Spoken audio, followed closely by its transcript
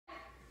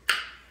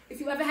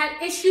If you ever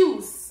had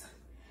issues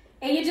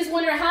and you're just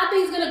wondering how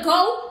things gonna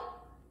go,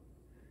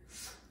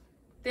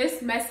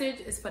 this message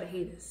is for the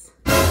haters.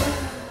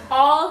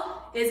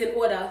 All is in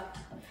order.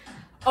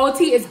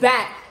 OT is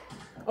back,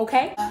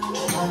 okay?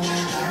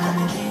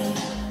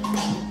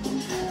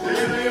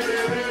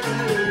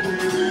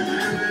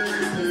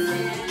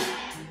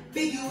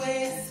 Big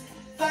ways,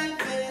 fine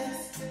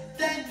face,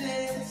 10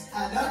 days.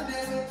 I don't do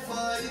it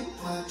for you,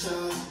 my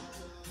child.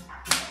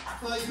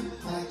 For you,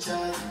 my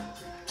child.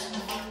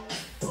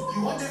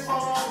 You want it for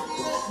me,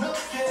 no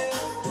care.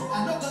 I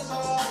know the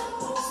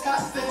song,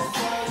 Scarface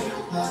for you,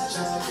 my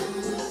child.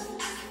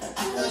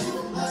 For you,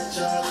 my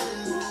child.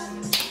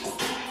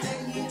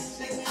 Take me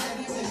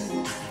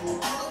anywhere.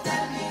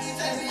 Tell me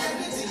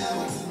everything I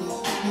want to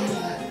know. No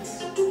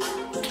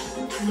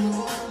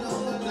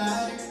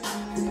lie.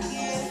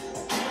 Yeah.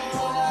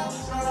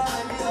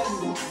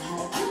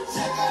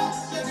 Check out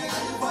the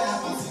fire,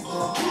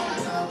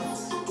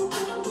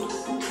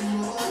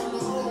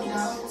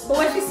 But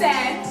what she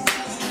said?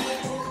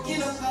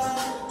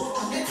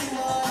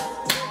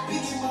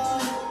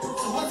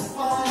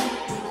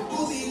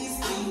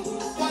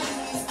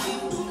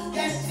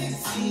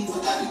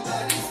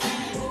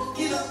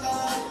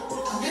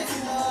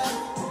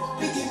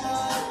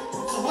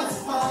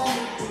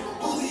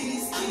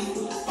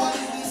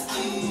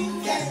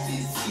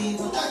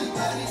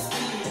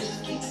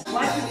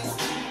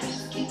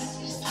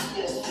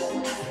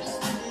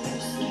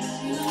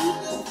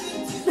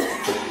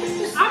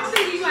 I'm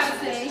thinking you gotta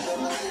say.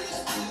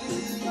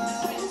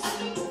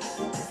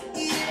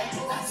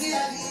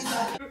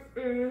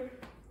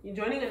 You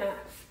joining or not?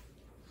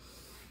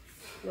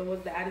 What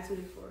was the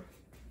attitude for?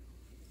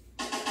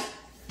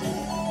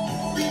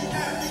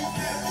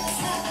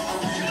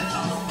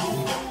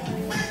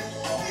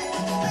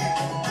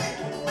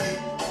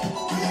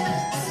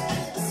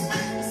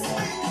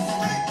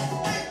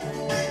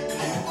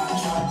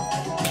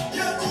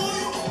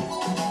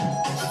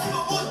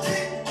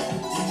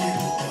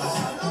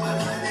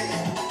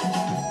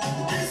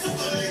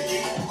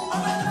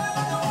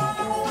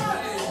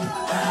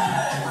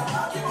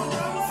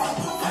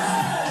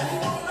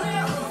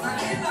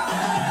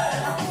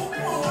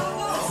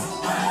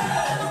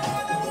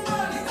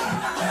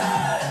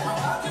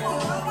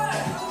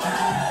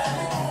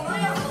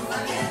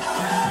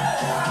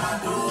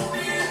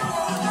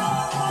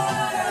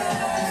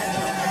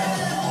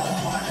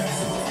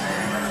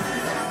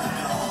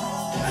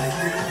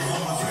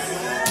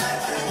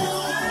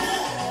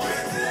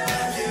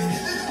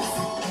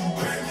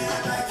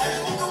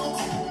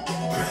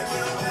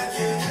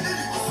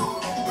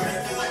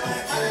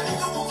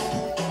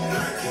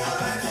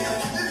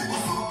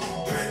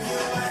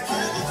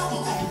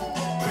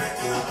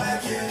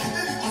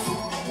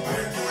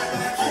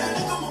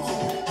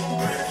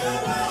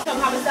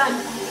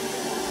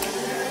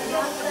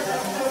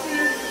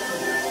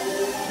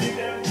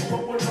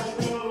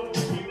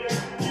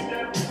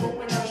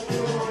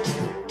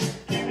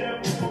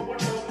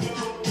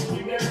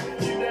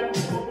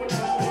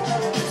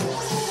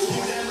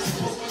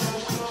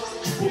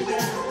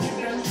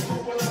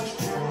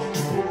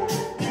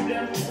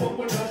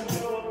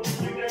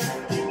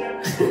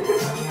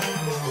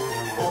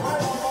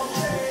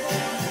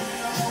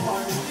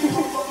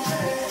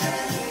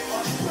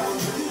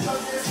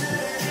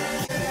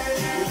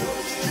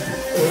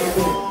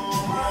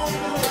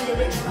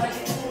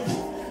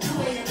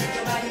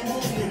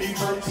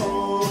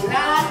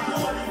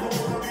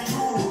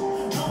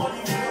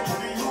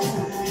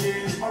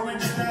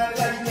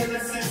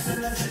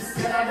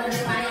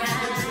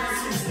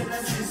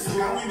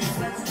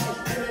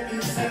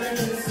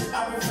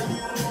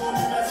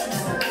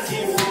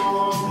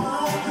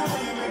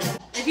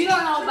 If you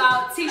don't know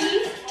about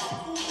Teni,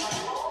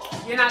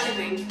 you're not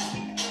living.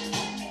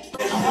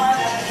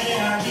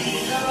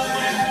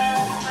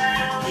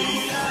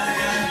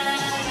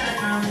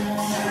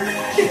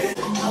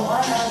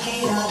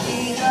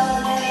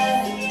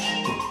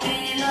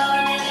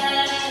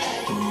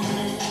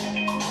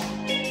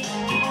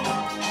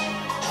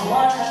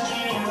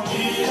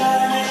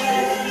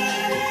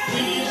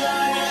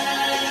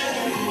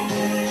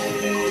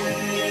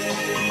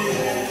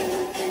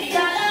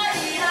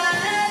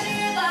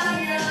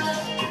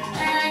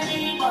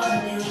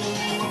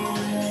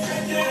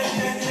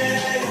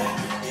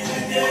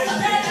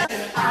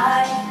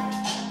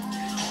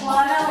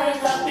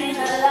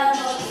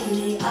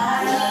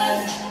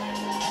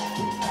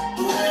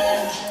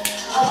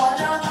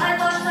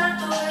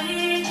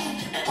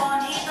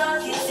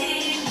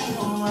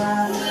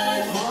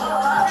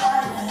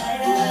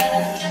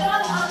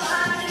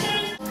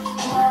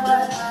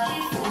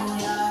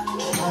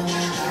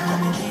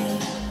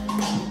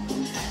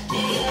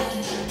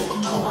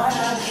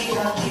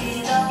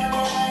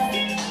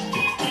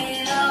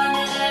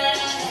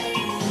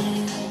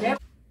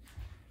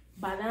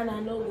 Banana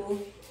no go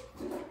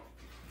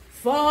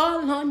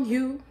fall on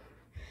you.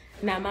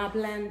 Now my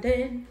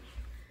blended.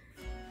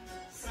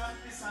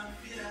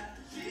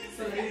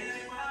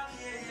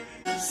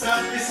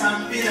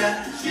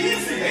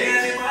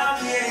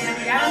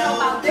 Y'all know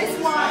about this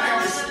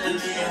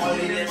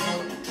one.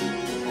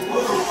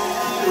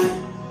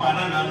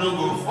 Banana no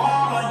go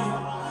fall on you.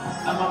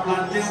 I'm a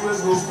plantain will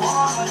go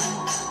fall on you.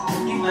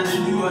 If I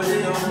did you a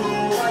day of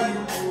low on you.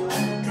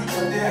 Truth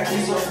or day a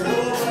kiss of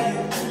low on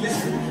you.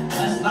 Listen,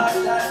 that's not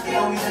that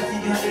girl with a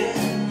figure day.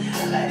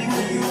 I like the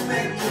way you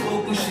make your go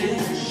push it.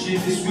 She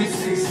is sweet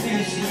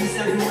 16, she is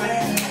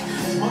everywhere.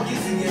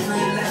 Smoking in your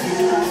brain like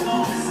you have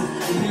no.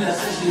 Mila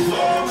says she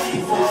love me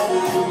for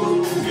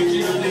go.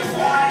 Making on the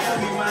fire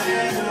with my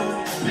head.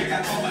 Make her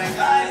call my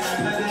guys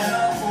and let them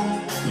help.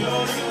 Yo,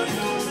 yo,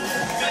 yo.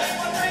 Tell me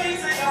what I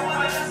say, I want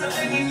to dance,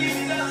 and give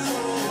me dance.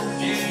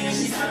 Yeah,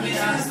 she's my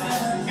dancer.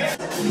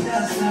 We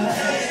dancer,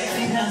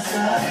 we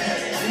dancer,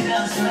 we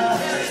dancer.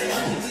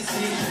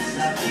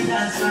 We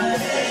dancer, we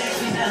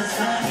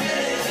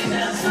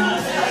dancer,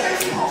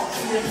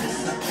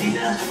 we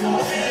dancer.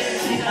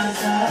 We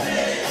dancer,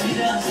 we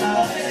dancer.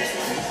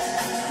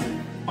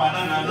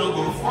 Banana no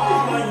go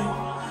fall on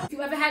you. If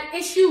you ever had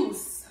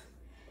issues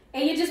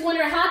and you're just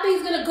wondering how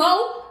things gonna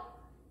go,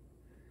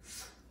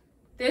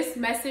 this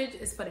message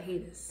is for the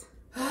haters.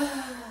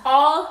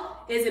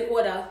 All is in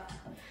order.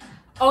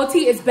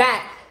 OT is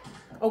back,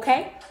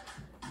 okay?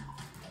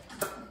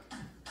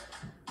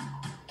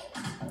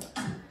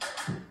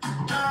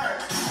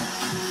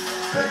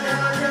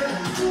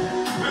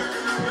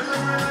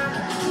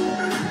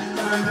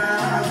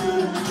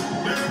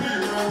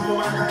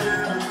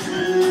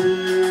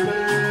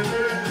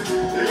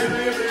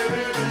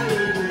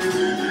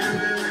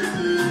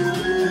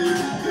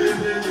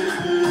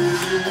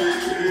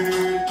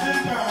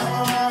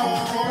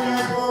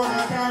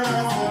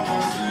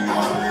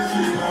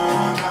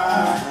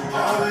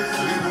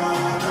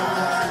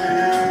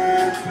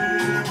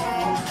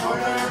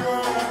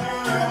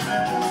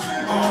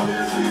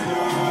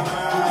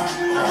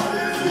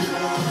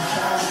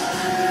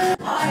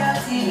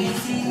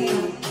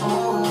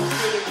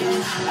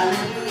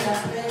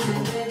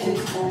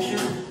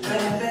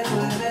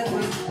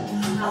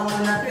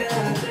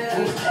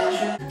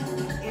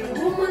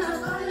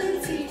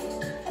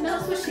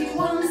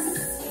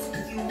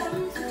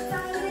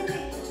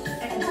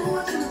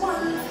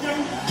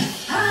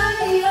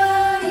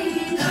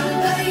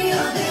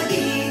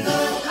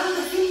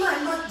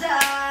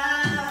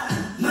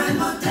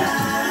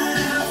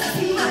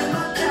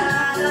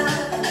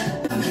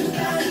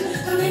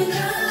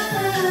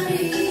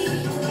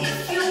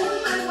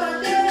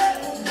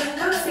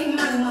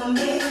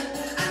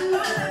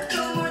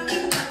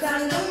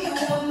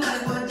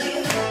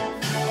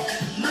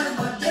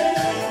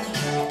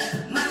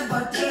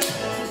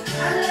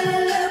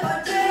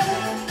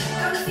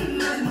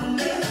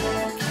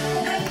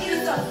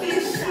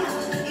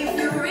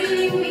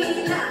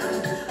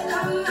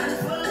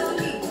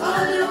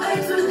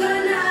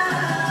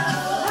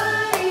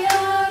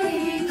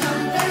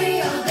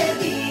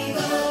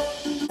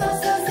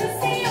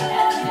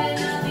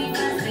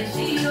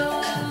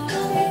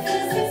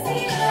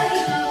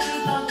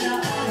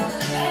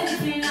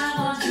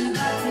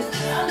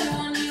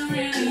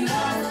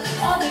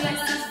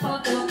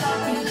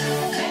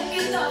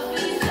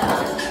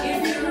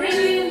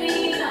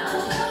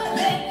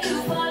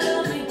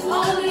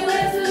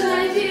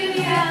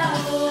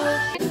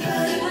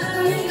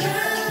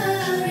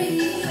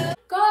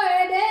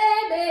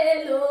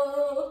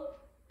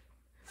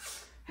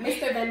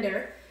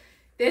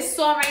 This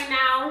song right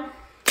now,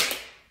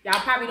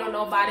 y'all probably don't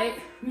know about it.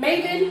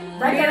 Mavin,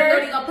 right there,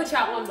 already gonna put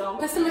y'all on though.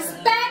 Put some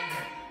respect.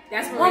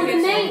 That's on the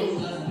name.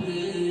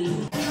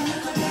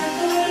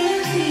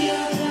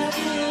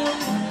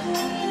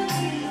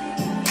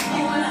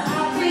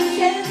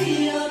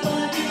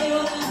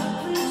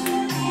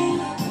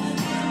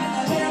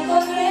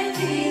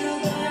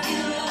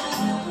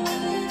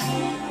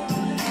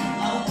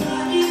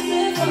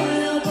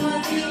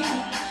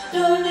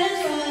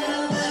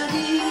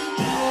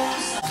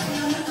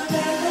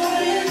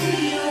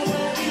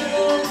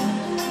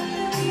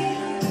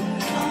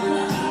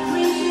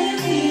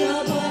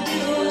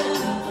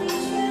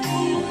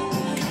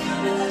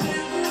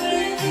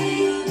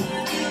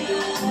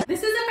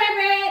 This is a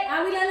favorite.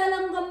 Awilo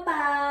Longomba.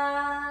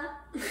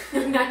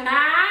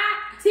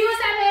 Tiwa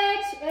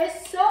Savage.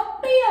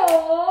 Esopi.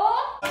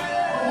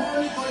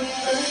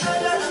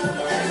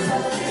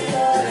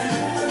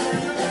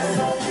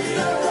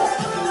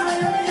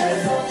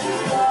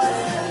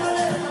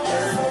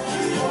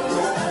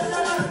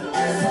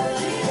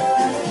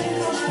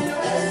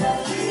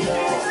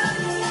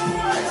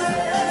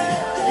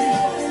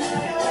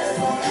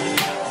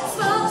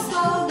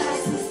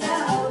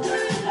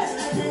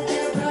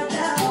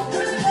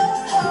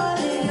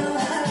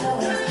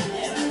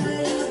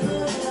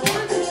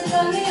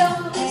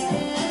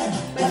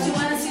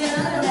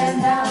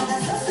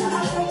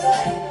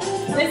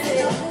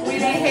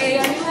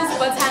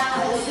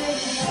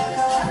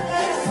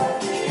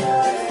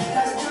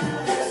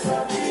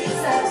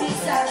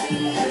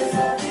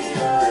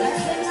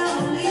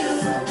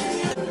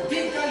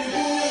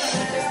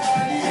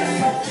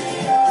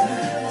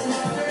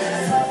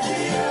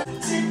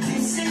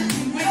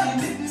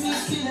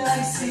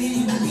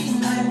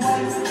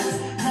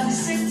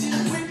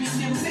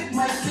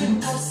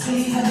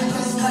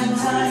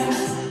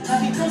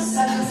 because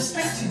I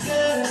respect you,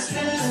 girls.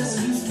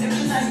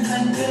 Every night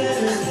and day,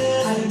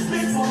 I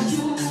pray for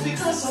you.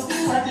 Because of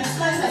you, I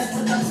fly like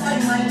butterfly,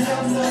 my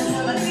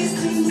love. But this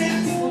thing make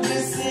people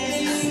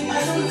say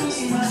I don't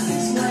lose my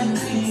six, my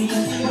queen.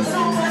 But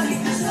nobody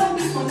can stop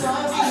me from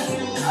loving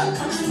you. I'll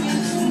come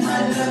into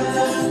my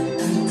love.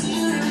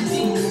 Until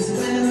everything is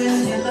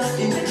well, your love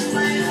can make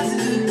my heart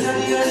do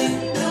Yori.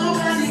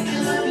 Nobody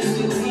can love you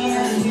the way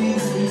I do.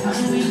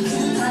 I'm with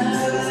you, my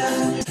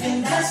love.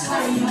 And that's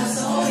why you're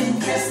so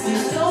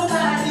interesting.